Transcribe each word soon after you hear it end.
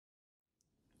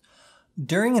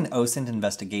During an OSINT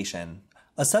investigation,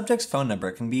 a subject's phone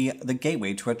number can be the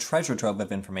gateway to a treasure trove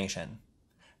of information.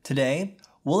 Today,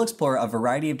 we'll explore a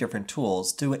variety of different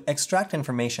tools to extract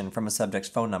information from a subject's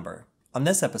phone number on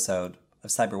this episode of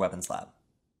Cyber Weapons Lab.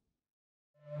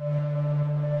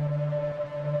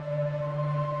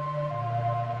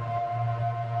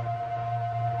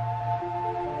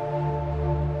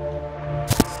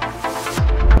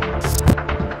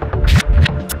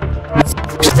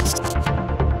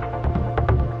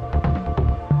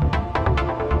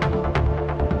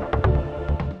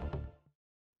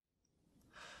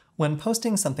 When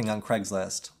posting something on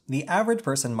Craigslist, the average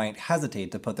person might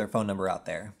hesitate to put their phone number out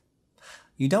there.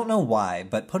 You don't know why,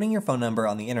 but putting your phone number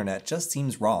on the internet just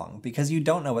seems wrong because you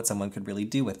don't know what someone could really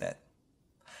do with it.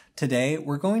 Today,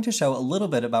 we're going to show a little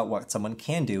bit about what someone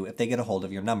can do if they get a hold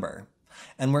of your number.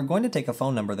 And we're going to take a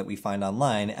phone number that we find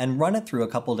online and run it through a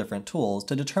couple different tools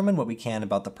to determine what we can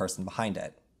about the person behind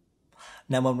it.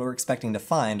 Now, when we're expecting to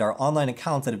find our online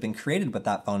accounts that have been created with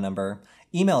that phone number,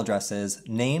 email addresses,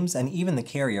 names, and even the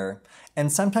carrier,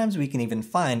 and sometimes we can even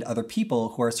find other people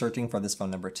who are searching for this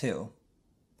phone number too.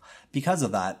 Because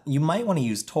of that, you might want to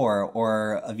use Tor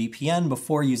or a VPN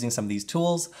before using some of these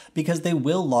tools because they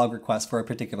will log requests for a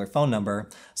particular phone number,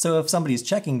 so if somebody's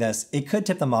checking this, it could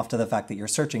tip them off to the fact that you're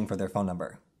searching for their phone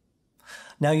number.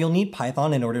 Now, you'll need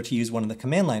Python in order to use one of the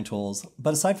command line tools,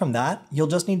 but aside from that, you'll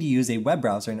just need to use a web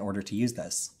browser in order to use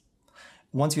this.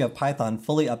 Once you have Python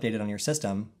fully updated on your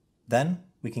system, then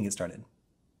we can get started.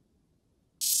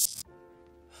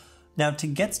 Now, to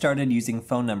get started using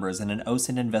phone numbers in an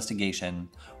OSINT investigation,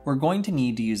 we're going to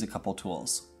need to use a couple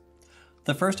tools.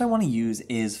 The first I want to use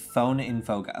is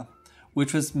PhoneInfoga,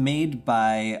 which was made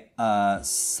by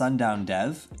Sundown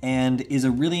Dev and is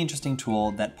a really interesting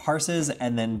tool that parses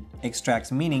and then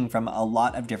extracts meaning from a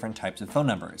lot of different types of phone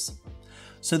numbers.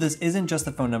 So this isn't just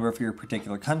the phone number for your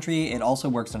particular country, it also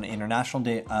works on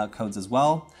international codes as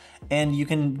well. And you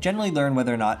can generally learn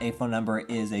whether or not a phone number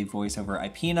is a voice over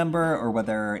IP number or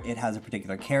whether it has a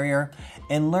particular carrier,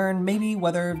 and learn maybe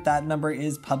whether that number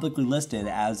is publicly listed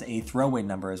as a throwaway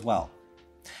number as well.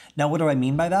 Now, what do I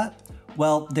mean by that?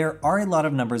 Well, there are a lot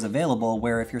of numbers available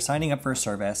where if you're signing up for a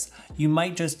service, you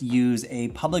might just use a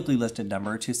publicly listed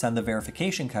number to send the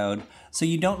verification code, so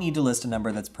you don't need to list a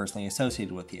number that's personally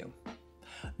associated with you.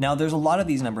 Now, there's a lot of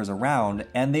these numbers around,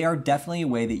 and they are definitely a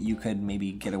way that you could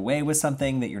maybe get away with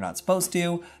something that you're not supposed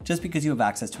to, just because you have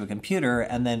access to a computer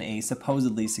and then a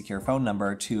supposedly secure phone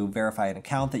number to verify an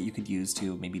account that you could use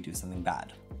to maybe do something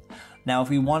bad. Now,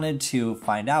 if we wanted to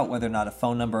find out whether or not a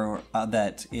phone number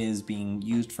that is being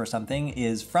used for something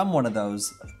is from one of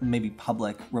those maybe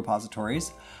public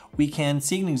repositories, we can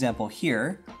see an example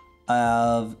here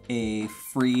of a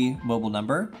free mobile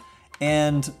number.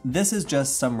 And this is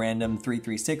just some random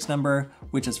 336 number,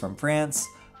 which is from France.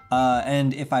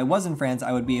 And if I was in France,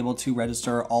 I would be able to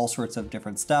register all sorts of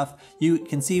different stuff. You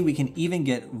can see we can even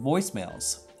get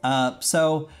voicemails.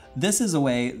 So this is a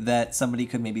way that somebody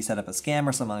could maybe set up a scam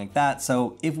or something like that.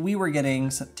 So if we were getting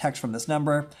text from this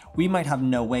number, we might have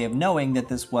no way of knowing that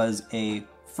this was a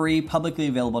free, publicly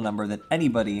available number that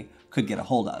anybody could get a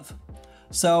hold of.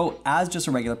 So as just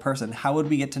a regular person, how would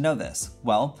we get to know this?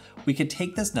 Well, we could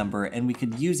take this number and we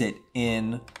could use it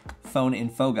in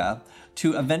PhoneInfoga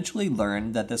to eventually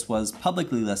learn that this was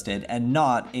publicly listed and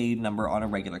not a number on a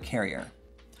regular carrier.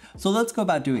 So let's go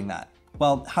about doing that.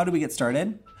 Well, how do we get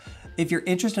started? If you're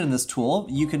interested in this tool,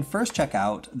 you can first check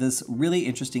out this really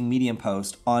interesting Medium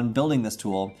post on building this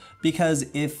tool, because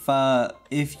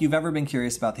if you've ever been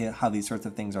curious about how these sorts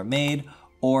of things are made,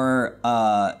 or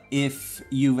if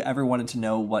you've ever wanted to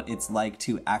know what it's like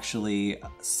to actually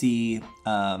see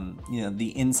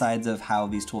the insides of how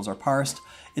these tools are parsed,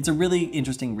 it's a really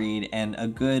interesting read and a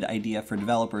good idea for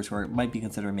developers who might be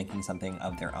considering making something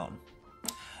of their own.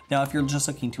 Now, if you're just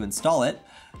looking to install it,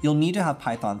 you'll need to have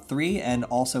Python 3 and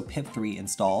also pip3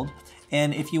 installed.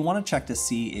 And if you want to check to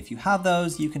see if you have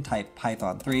those, you can type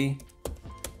Python 3.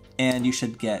 And you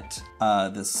should get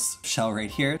this shell right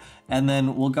here. And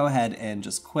then we'll go ahead and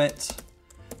just quit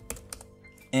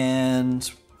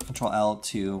and Control L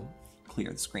to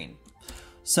clear the screen.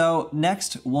 So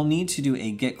next we'll need to do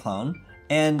a Git clone,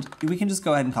 and we can just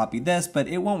go ahead and copy this, but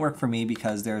it won't work for me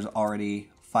because there's already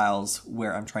files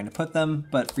where I'm trying to put them.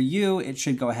 But for you, it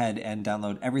should go ahead and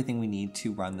download everything we need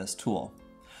to run this tool.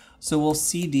 So we'll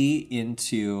cd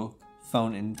into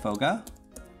PhoneInfoga,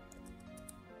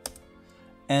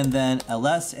 and then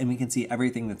ls, and we can see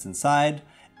everything that's inside.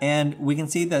 And we can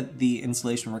see that the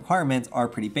installation requirements are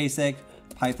pretty basic.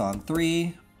 Python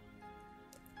 3,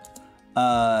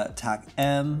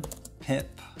 tac-m,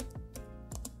 pip,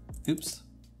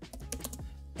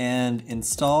 and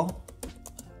install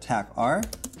tag R,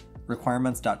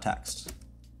 requirements.text.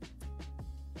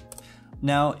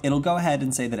 Now it'll go ahead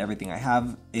and say that everything I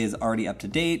have is already up to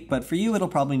date, but for you it'll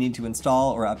probably need to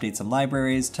install or update some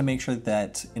libraries to make sure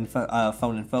that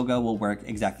Phone and Foga will work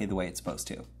exactly the way it's supposed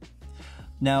to.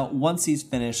 Now once these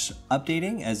finish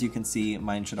updating, as you can see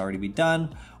mine should already be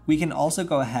done, we can also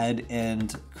go ahead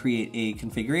and create a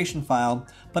configuration file,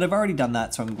 but I've already done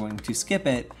that so I'm going to skip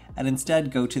it and instead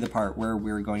go to the part where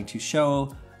we're going to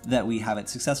show that we have it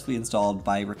successfully installed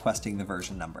by requesting the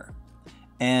version number.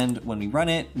 And when we run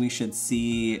it, we should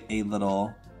see a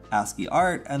little ASCII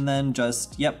art and then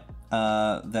just,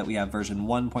 that we have version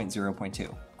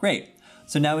 1.0.2. Great.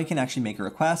 So now we can actually make a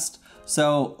request.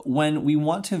 So when we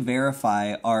want to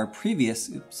verify our previous,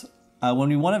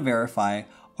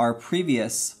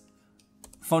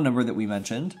 phone number that we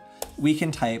mentioned, we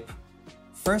can type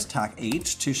first tag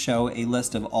H to show a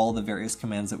list of all the various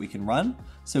commands that we can run.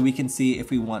 So we can see if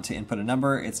we want to input a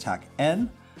number, it's tag N.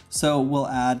 So we'll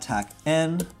add tag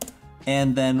N,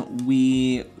 and then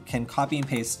we can copy and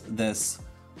paste this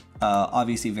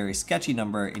obviously very sketchy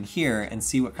number in here and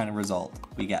see what kind of result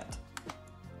we get.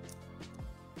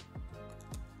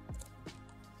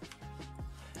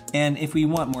 And if we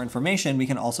want more information, we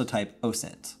can also type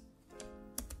OSINT,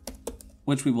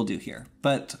 which we will do here.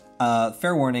 But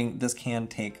fair warning, this can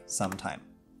take some time.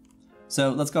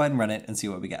 So let's go ahead and run it and see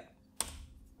what we get.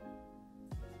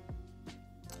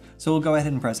 So we'll go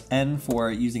ahead and press N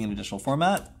for using an additional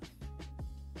format.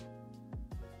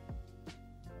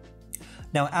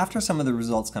 Now, after some of the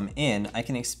results come in, I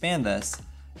can expand this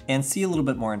and see a little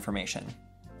bit more information.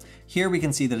 Here we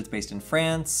can see that it's based in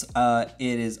France, it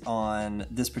is on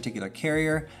this particular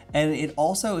carrier, and it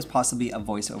also is possibly a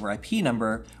voice over IP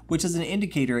number, which is an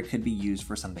indicator it could be used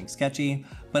for something sketchy.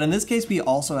 But in this case, we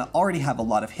also already have a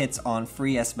lot of hits on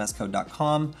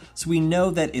freesmscode.com, so we know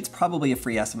that it's probably a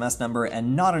free SMS number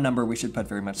and not a number we should put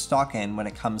very much stock in when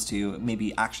it comes to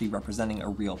maybe actually representing a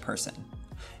real person.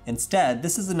 Instead,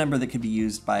 this is a number that could be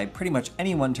used by pretty much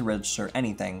anyone to register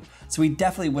anything, so we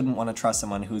definitely wouldn't want to trust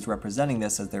someone who's representing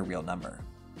this as their real number.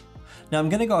 Now I'm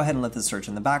going to go ahead and let this search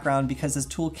in the background because this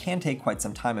tool can take quite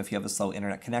some time if you have a slow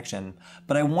internet connection,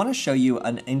 but I want to show you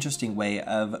an interesting way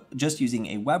of just using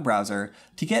a web browser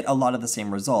to get a lot of the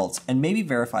same results and maybe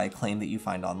verify a claim that you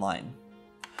find online.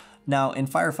 Now in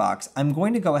Firefox, I'm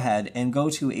going to go ahead and go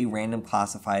to a random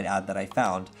classified ad that I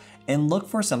found and look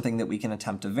for something that we can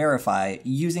attempt to verify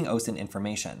using OSINT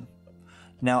information.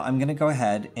 Now I'm going to go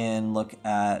ahead and look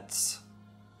at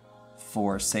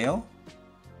for sale.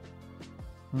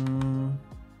 Let's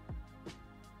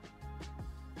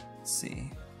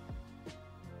see.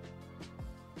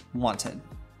 Wanted.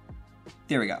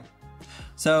 There we go.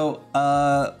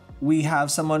 So we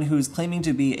have someone who's claiming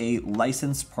to be a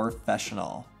licensed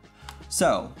professional.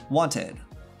 So, wanted,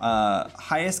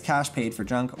 highest cash paid for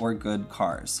junk or good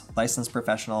cars, licensed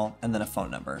professional, and then a phone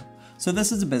number. So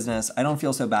this is a business. I don't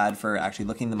feel so bad for actually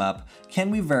looking them up. Can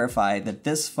we verify that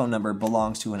this phone number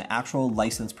belongs to an actual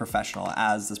licensed professional,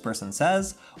 as this person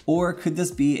says, or could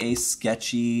this be a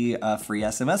sketchy free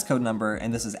SMS code number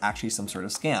and this is actually some sort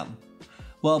of scam?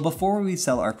 Well, before we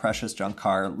sell our precious junk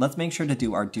car, let's make sure to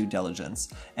do our due diligence.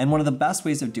 And one of the best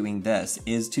ways of doing this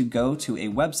is to go to a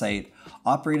website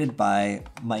operated by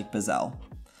Mike Bazell.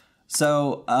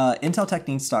 So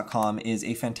inteltechniques.com is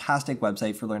a fantastic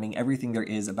website for learning everything there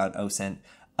is about OSINT,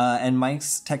 and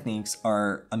Mike's techniques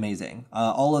are amazing.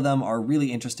 All of them are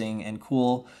really interesting and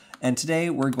cool, and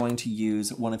today we're going to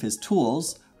use one of his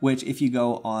tools, which if you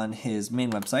go on his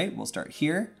main website, we'll start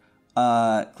here,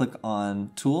 click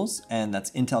on tools, and that's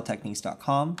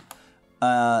inteltechniques.com,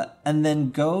 and then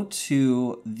go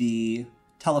to the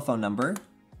telephone number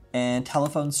and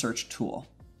telephone search tool.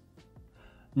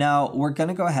 Now we're going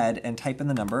to go ahead and type in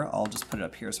the number. I'll just put it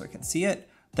up here so I can see it,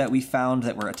 that we found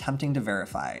that we're attempting to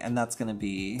verify, and that's going to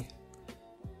be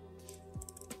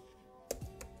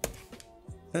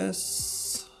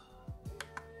this.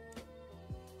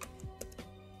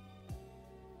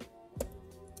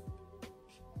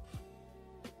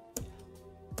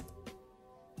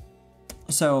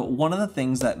 So one of the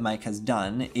things that Mike has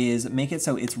done is make it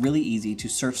so it's really easy to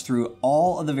search through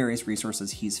all of the various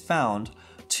resources he's found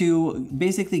to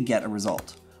basically get a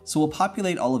result. So we'll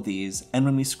populate all of these, and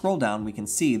when we scroll down, we can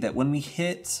see that when we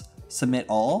hit submit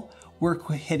all, we're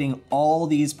hitting all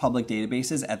these public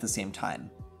databases at the same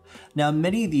time. Now,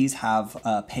 many of these have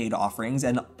paid offerings,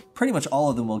 and pretty much all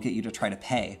of them will get you to try to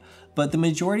pay, but the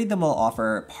majority of them will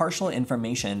offer partial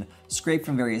information scraped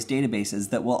from various databases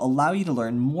that will allow you to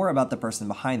learn more about the person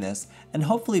behind this and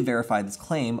hopefully verify this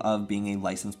claim of being a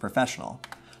licensed professional.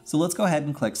 So let's go ahead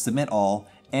and click submit all,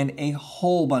 and a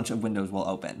whole bunch of windows will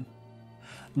open.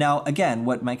 Now, again,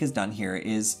 what Mike has done here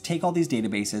is take all these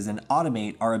databases and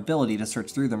automate our ability to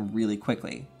search through them really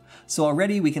quickly. So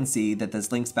already we can see that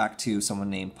this links back to someone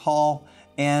named Paul,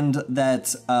 and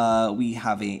that we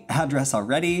have an address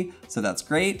already, so that's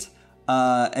great.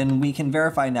 And we can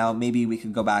verify now, maybe we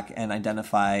could go back and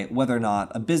identify whether or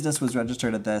not a business was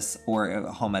registered at this or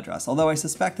a home address, although I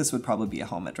suspect this would probably be a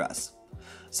home address.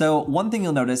 So one thing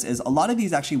you'll notice is a lot of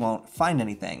these actually won't find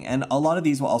anything, and a lot of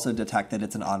these will also detect that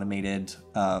it's an automated,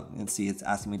 let's see, it's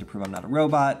asking me to prove I'm not a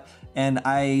robot, and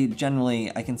I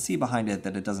can see behind it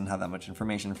that it doesn't have that much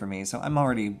information for me, so I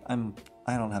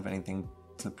don't have anything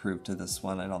to prove to this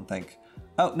one, I don't think.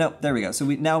 Oh, no, there we go. So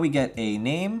now we get a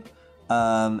name,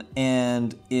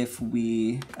 and if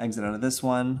we exit out of this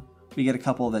one, we get a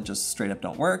couple that just straight up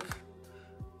don't work.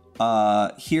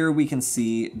 Here we can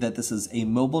see that this is a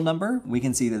mobile number. We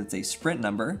can see that it's a Sprint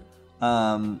number.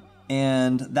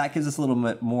 And that gives us a little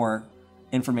bit more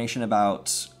information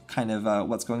about kind of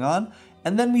what's going on.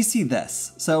 And then we see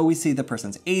this. So we see the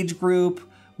person's age group.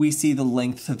 We see the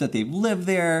length that they've lived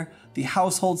there, the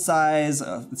household size.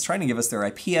 It's trying to give us their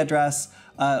IP address.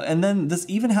 And then this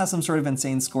even has some sort of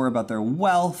insane score about their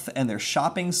wealth and their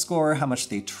shopping score, how much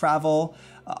they travel,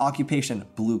 occupation,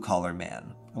 blue collar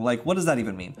man. Like, what does that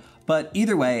even mean? But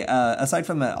either way, aside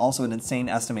from also an insane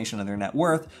estimation of their net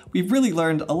worth, we've really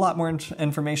learned a lot more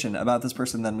information about this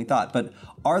person than we thought. But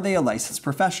are they a licensed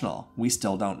professional? We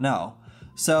still don't know.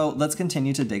 So let's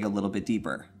continue to dig a little bit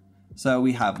deeper. So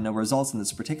we have no results in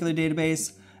this particular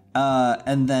database.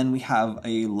 And then we have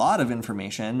a lot of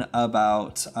information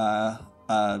about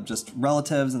just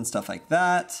relatives and stuff like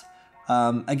that.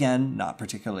 Again, not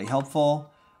particularly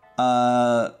helpful.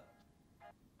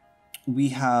 We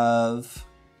have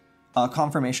a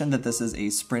confirmation that this is a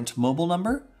Sprint mobile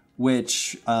number,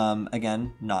 which,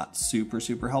 again, not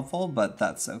super helpful, but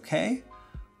that's okay.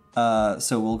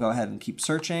 So we'll go ahead and keep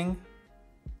searching.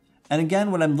 And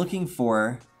again, what I'm looking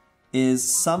for is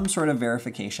some sort of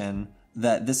verification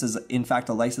that this is, in fact,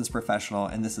 a licensed professional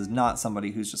and this is not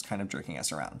somebody who's just kind of jerking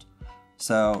us around.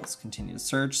 So let's continue to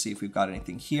search, see if we've got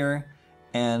anything here.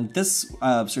 And this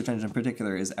search engine in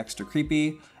particular is extra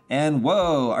creepy. And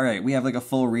whoa, all right, we have like a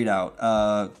full readout.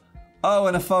 Oh,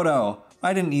 and a photo.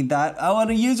 I didn't need that. Oh,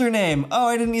 and a username. Oh,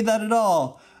 I didn't need that at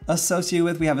all. Associated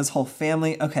with, we have his whole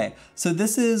family. Okay, so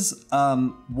this is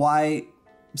why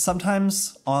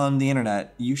sometimes on the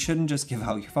internet, you shouldn't just give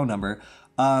out your phone number.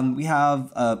 We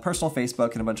have a personal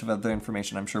Facebook and a bunch of other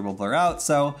information I'm sure we'll blur out.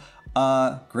 So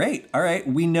great, all right.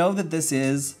 We know that this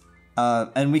is,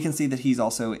 and we can see that he's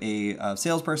also a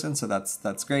salesperson, so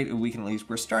that's great. We can at least,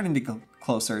 we're starting to go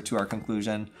closer to our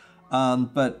conclusion.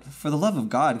 But for the love of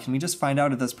God, can we just find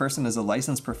out if this person is a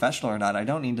licensed professional or not? I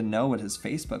don't need to know what his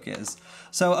Facebook is.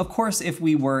 So of course, if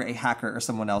we were a hacker or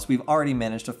someone else, we've already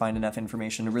managed to find enough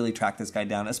information to really track this guy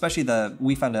down, especially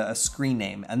we found a screen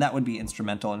name, and that would be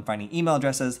instrumental in finding email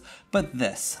addresses. But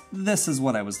this is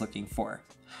what I was looking for.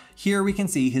 Here we can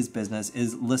see his business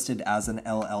is listed as an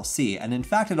LLC, and in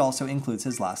fact, it also includes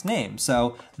his last name.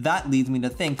 So that leads me to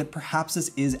think that perhaps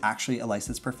this is actually a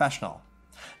licensed professional.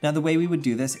 Now, the way we would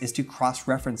do this is to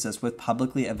cross-reference this with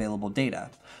publicly available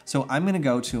data. So I'm going to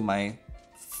go to my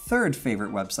third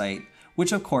favorite website,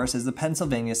 which of course is the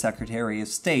Pennsylvania Secretary of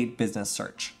State Business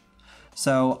Search.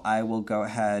 So I will go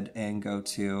ahead and go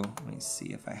to, let me see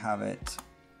if I have it.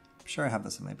 I'm sure I have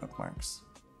this in my bookmarks.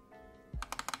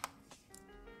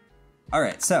 All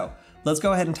right, so let's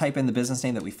go ahead and type in the business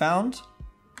name that we found,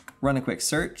 run a quick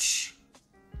search.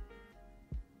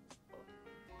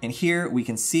 And here we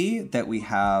can see that we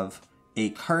have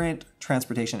a current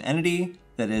transportation entity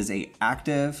that is a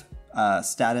active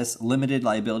status limited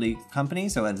liability company,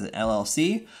 so it's an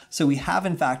LLC. So we have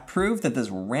in fact proved that this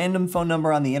random phone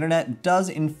number on the internet does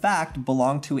in fact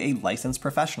belong to a licensed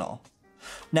professional.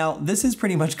 Now, this is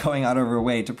pretty much going out of our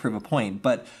way to prove a point,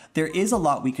 but there is a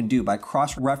lot we can do by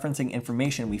cross-referencing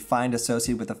information we find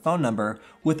associated with a phone number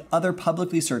with other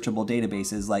publicly searchable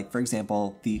databases, like, for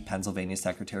example, the Pennsylvania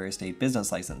Secretary of State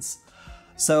business license.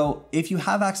 So if you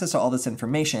have access to all this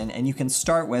information and you can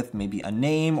start with maybe a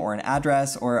name or an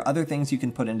address or other things you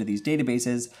can put into these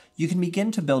databases, you can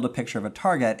begin to build a picture of a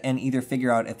target and either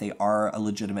figure out if they are a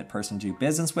legitimate person to do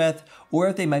business with, or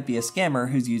if they might be a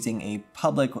scammer who's using a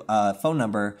public phone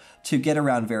number to get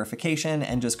around verification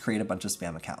and just create a bunch of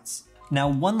spam accounts. Now,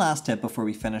 one last tip before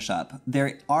we finish up.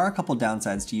 There are a couple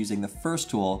downsides to using the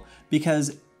first tool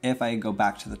because if I go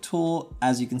back to the tool,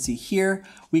 as you can see here,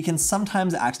 we can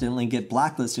sometimes accidentally get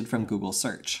blacklisted from Google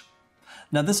search.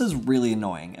 Now this is really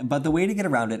annoying, but the way to get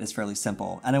around it is fairly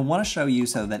simple, and I want to show you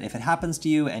so that if it happens to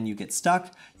you and you get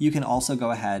stuck, you can also go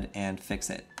ahead and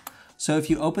fix it. So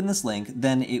if you open this link,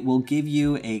 then it will give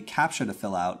you a CAPTCHA to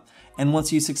fill out. And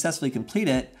once you successfully complete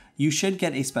it, you should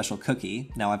get a special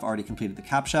cookie. Now I've already completed the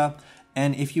CAPTCHA.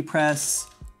 And if you press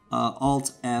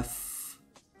Alt F12,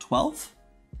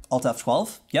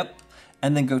 yep,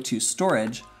 and then go to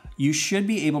storage, you should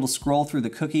be able to scroll through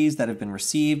the cookies that have been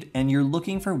received, and you're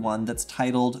looking for one that's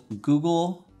titled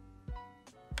Google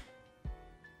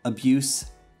Abuse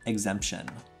Exemption.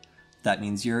 That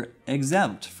means you're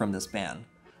exempt from this ban.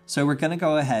 So we're gonna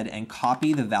go ahead and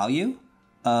copy the value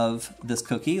of this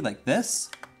cookie like this,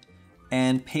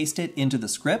 and paste it into the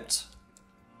script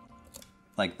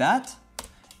like that.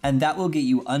 And that will get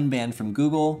you unbanned from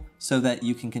Google so that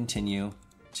you can continue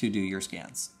to do your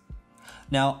scans.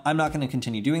 Now, I'm not going to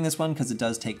continue doing this one because it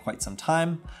does take quite some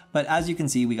time, but as you can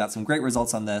see, we got some great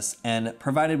results on this, and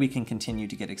provided we can continue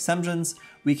to get exemptions,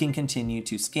 we can continue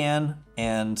to scan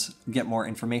and get more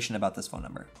information about this phone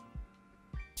number.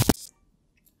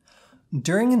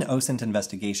 During an OSINT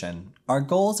investigation, our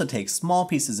goal is to take small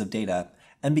pieces of data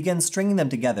and begin stringing them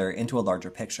together into a larger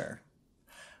picture.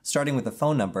 Starting with a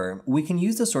phone number, we can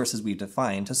use the sources we've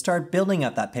defined to start building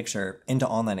up that picture into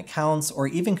online accounts or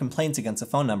even complaints against a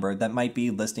phone number that might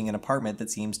be listing an apartment that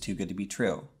seems too good to be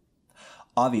true.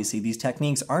 Obviously, these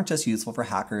techniques aren't just useful for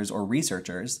hackers or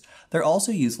researchers, they're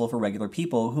also useful for regular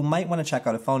people who might want to check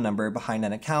out a phone number behind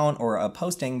an account or a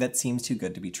posting that seems too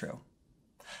good to be true.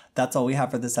 That's all we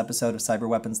have for this episode of Cyber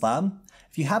Weapons Lab.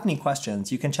 If you have any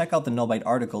questions, you can check out the Null Byte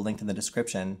article linked in the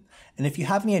description. And if you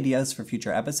have any ideas for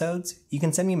future episodes, you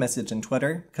can send me a message on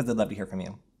Twitter because I'd love to hear from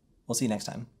you. We'll see you next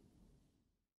time.